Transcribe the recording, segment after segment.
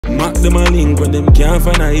Mac them a link when them can't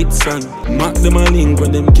find a hit song. Mac them a link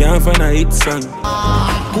when them can't find a hit song.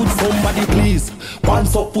 Could somebody please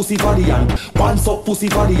once up pussy Valliant, once up pussy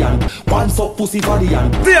Valliant, once up pussy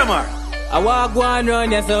Valliant. CMR. I walk one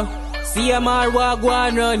run, yes sir. CMR walk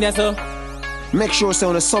one run, yes sir. Make sure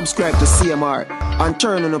so you subscribe to CMR and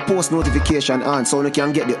turn on the post notification on so you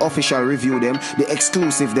can get the official review them, the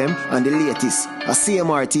exclusive them, and the latest. A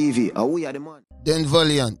CMR TV, we are the man. Then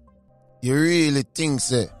Valliant, you really think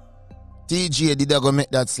so? Teejay did I go make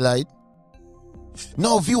that slide?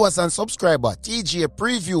 Now viewers and subscribers, Teejay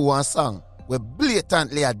preview one song where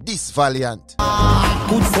blatantly a diss Valliant.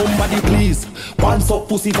 Could somebody please once up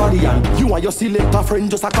pussy Valliant? You and your selector friend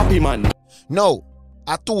just a copy man. No,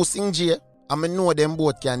 I two sing J, and I know them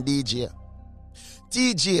both can DJ.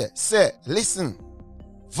 Teejay say, listen,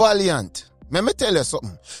 Valliant, let me tell you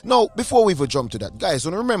something. Now, before we even jump to that, guys,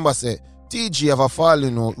 remember say, Teejay have a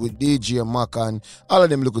falling out with DJ Mac and all of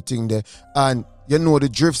them little thing there, and you know the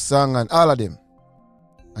drift song and all of them.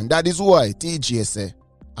 And that is why Teejay say,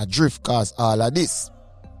 a drift cause all of this.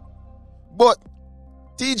 But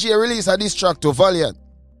Teejay released a diss track to Valliant,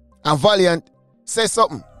 and Valliant say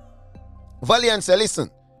something. Valliant say, listen,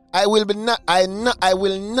 I will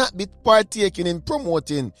not be partaking in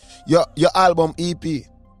promoting your album EP. The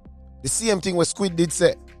same thing what Squid did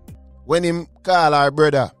say when him call our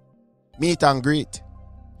brother meet and greet.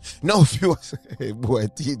 Now if you hey boy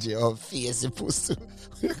Teejay on face supposed to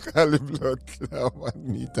you call him blood clot and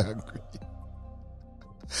meet and greet.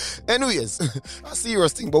 Anyways, a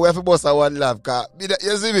serious thing, but we have to bust a one laugh, cause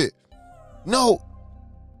you see me? No.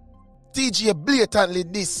 Teejay blatantly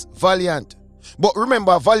diss Valliant. But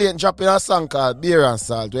remember, Valliant dropping a song called Beer and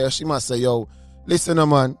Salt, where she must say, yo, listen,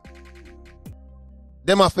 man,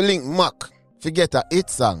 them have to link Mac to get a hit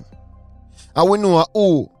song. And we know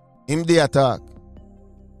who him they attack.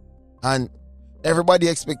 And everybody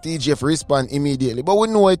expect Teejay to respond immediately. But we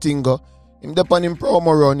know a thing, him depend him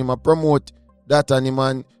promo run, him a promote that and him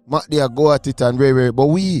and Mac they go at it and very. But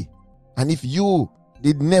we, and if you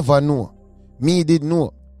did never know, me did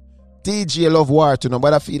know, Teejay love war to know,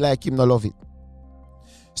 but I feel like him not love it.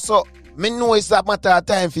 So, me know it's a matter of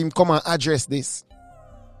time for him come and address this.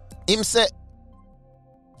 Him say,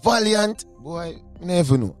 Valliant, boy, you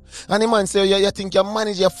never know. And the man say, you think your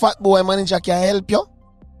manager, fat boy manager can help you?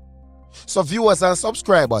 So viewers and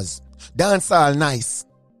subscribers, dance all nice.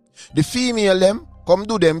 The female them, come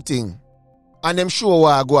do them thing. And them show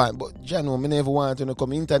what I go on. But you know, me never want to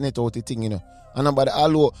come internet out the thing, you know. And nobody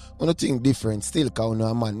allow anything different, still count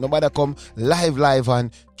no man. Nobody come live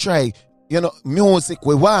and try, you know, music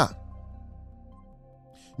we want.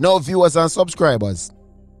 Now viewers and subscribers,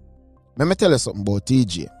 let me tell you something about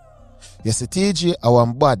Teejay. You see, Teejay, our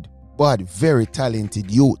bad, very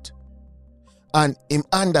talented youth. And him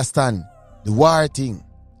understand the war thing.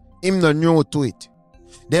 Him not new to it.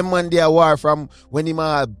 Them man they war from when him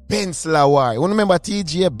a Bensler war. You remember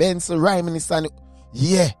Teejay, Bensler, reminiscent?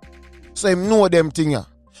 Yeah. So him know them thing.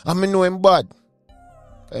 And me know him bad.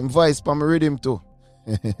 Him voice pa me read him too.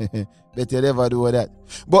 Bet you never do that.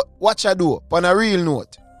 But what I do, on a real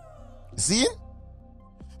note. See?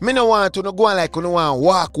 Me no want to go on like you no want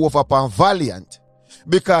walk over upon Valliant.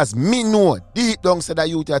 Because me know deep down say that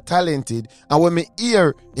youth are talented. And when me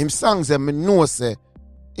hear him songs and me know say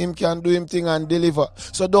him can do him thing and deliver.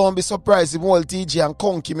 So don't be surprised if all Teejay and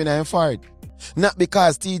conk him in him fired. Not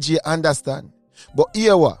because Teejay understand. But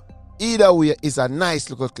here what? Either way is a nice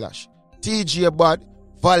little clash. Teejay bad,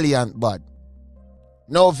 Valliant bad.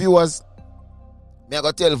 Now viewers, me I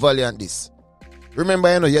go tell Valliant this.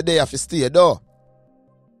 Remember, you know, you're there to stay though.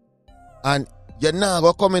 And you're now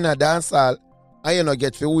go come in a dance hall and you know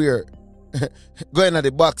get for weird. Go in at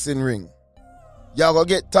the boxing ring. You're gonna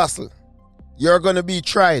get tussled. You're gonna be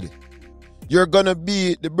tried. You're gonna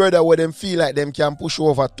be the brother where them feel like them can push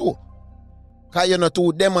over too. Cause you know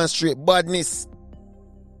to demonstrate badness.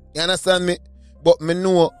 You understand me? But me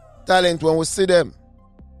know talent when we see them.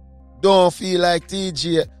 Don't feel like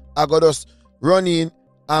Teejay I got just run in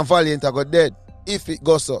and Valliant I got dead. If it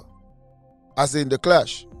goes so. As in the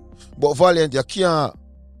clash. But Valliant you can't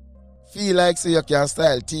feel like say you can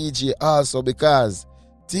style Teejay also because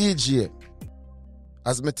Teejay,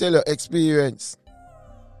 as me tell you experience.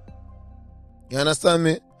 You understand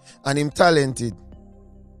me? And him talented.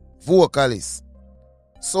 Vocalist.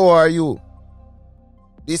 So are you.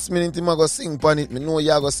 This minute him go sing pan it. Me know you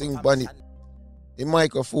go sing pan it. The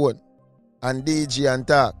microphone and DJ and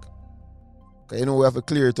talk. Cause you know we have to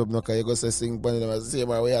clear it up now. Cause you go say sing pan it. And say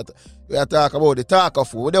man we have to talk about the talker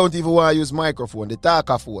phone. We don't even want to use microphone. The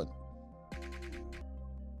talker phone.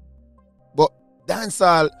 But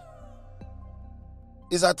dancehall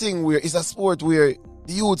is a thing where it's a sport where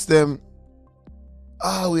the youths them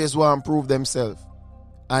always want to prove themselves.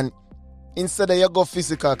 And instead of you go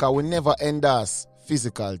physical, because we never endorse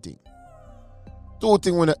physical thing. Two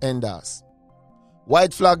things we don't endorse.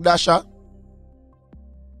 White flag dasher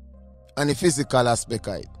and the physical aspect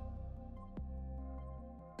of it.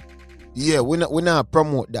 Yeah, we not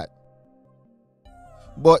promote that.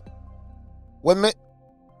 But when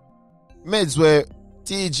meds where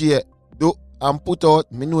Teejay do and put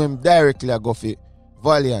out, me know him directly I go for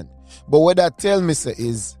Valliant. But what that tell me say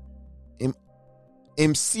is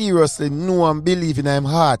him seriously know and believe in him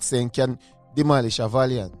heart saying can demolish a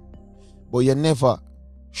Valliant. But you never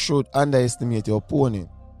should underestimate your opponent.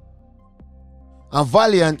 And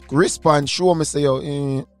Valliant respond, show me say, yo,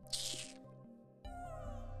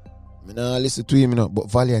 I don't listen to him, but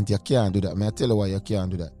Valliant, you can't do that. I tell you why you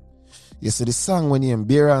can't do that. You see the song when you in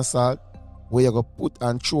Beer and Salt, where you go put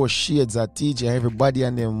and throw shades at Teejay, everybody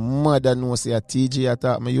and their mother knows say a Teejay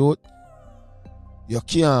attack my youth. You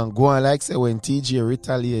can't go on like say when Teejay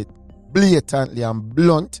retaliate blatantly and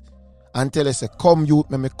blunt and tell us say, come youth,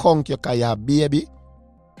 me conk you because you're a baby.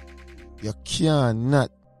 You can't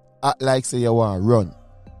not act like say you want to run.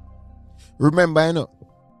 Remember, you know,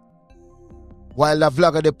 while the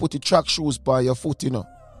vlogger they put the track shoes by your foot, you know,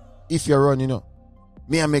 if you run, you know,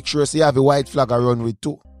 me I make sure say you have a white flag I run with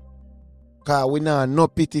too. Because we not no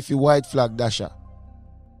pity if you white flag dasher.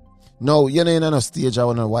 No, you're not in a stage I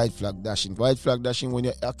want a white flag dashing. White flag dashing when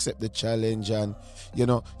you accept the challenge and, you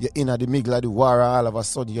know, you're in at the middle of the war and all of a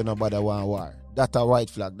sudden you're not about to want war. That's a white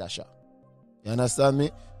flag dasher. You understand me?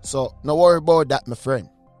 So, no worry about that, my friend.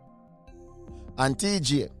 And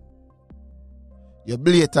Teejay, you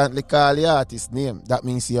blatantly call the artist name. That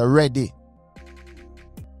means you're ready.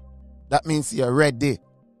 That means you're ready.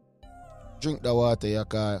 Drink the water, you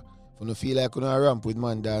call. If you feel like you're going to ramp with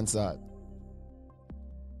man dance hard.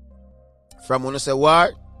 From when you say war,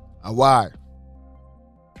 a war.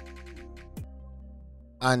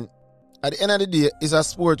 And at the end of the day, it's a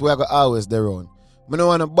sport where I go always there on. I don't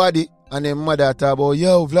want a body and then mother talk about,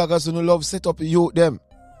 yo, vloggers who love set up youth them.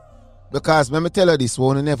 Because let me tell you this,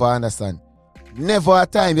 one you never understand. Never a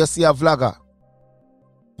time you see a vlogger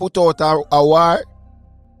put out a war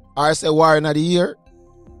or say war in the year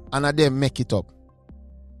and a them make it up.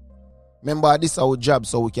 Remember, this is our job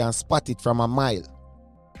so we can spot it from a mile.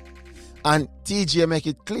 And Teejay make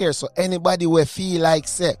it clear so anybody will feel like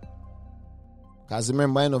say. Because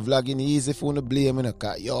remember, you know, vlogging easy for you to blame, you know,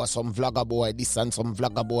 because yo, some vlogger boy this and some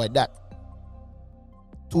vlogger boy that.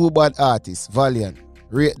 Two bad artists, Valliant,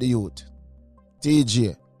 rate the youth.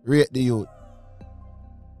 Teejay, rate the youth.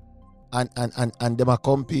 And them a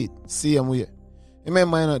compete. Same way.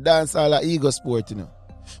 Remember, you know, dance all a ego sport, you know.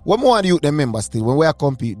 What more do you remember still, when we are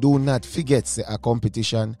compete, do not forget say a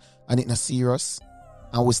competition and it's not serious.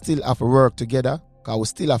 And we still have to work together. Because we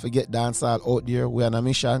still have to get dancehall out there. We're on a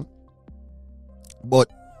mission. But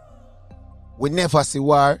we never see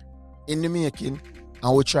war in the making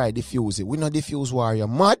and we try to diffuse it. We not diffuse war, you're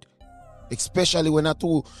mad. Especially when a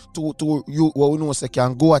two you what we know say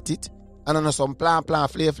can go at it. And I know some plan,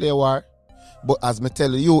 flay war. But as me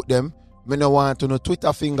tell you them, me no want to no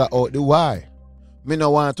Twitter finger out the war. Me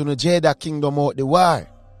no want to no Jada Kingdom out the war.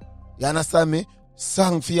 You understand me?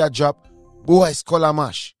 Song for your drop, boys color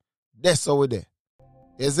mash. That's how we there.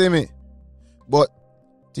 You see me? But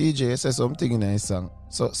Teejay says something in his song.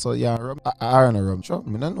 So yeah, I don't know rum. Sure,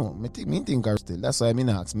 me don't know. Me think I still. That's why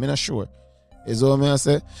I ask. Me not sure. Is what I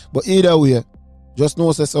say. But either way, just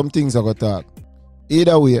know say some things I got talk.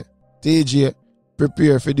 Either way, Teejay,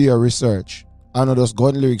 prepare for do your research. I know those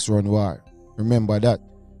gun lyrics run war. Remember that.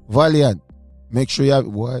 Valliant, make sure you have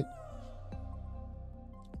what?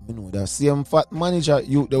 You know that same fat manager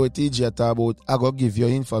you the way Teejay talk about, I go give you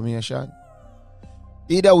information.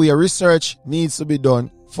 Either way, research needs to be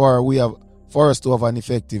done for us to have an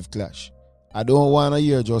effective clash. I don't want to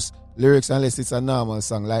hear just lyrics unless it's a normal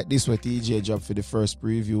song like this way Teejay job for the first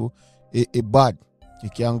preview. It bad. You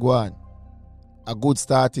can go on. A good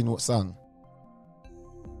starting song.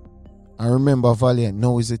 And remember, Valliant,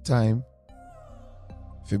 now is the time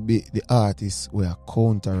to be the artist where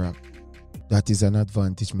counteract. That is an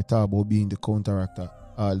advantage. Me talk about being the counteractor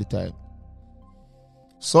all the time.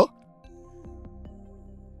 So,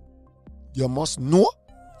 you must know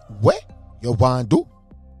what you want to do.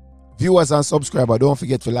 Viewers and subscribers, don't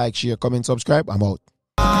forget to like, share, comment, subscribe. I'm out.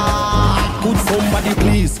 Could somebody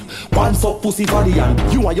please? Once up pussy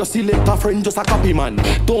Valliant. You and your selector friend just a copy man.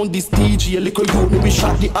 Don't this Teejay little you me we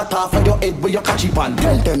shot the hat off of your head where you catch it pan.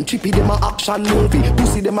 Tell them chippy them a action movie.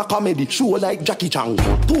 Pussy them a comedy show like Jackie Chan.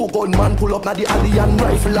 Two gunman pull up na the alley and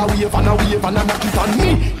rifle a wave and a knock it on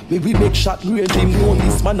me. Me we make shot range him. Know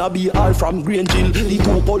this man a be all from Green Jill. The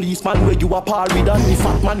two policeman where you a par with and the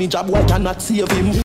fat manager boy cannot save him.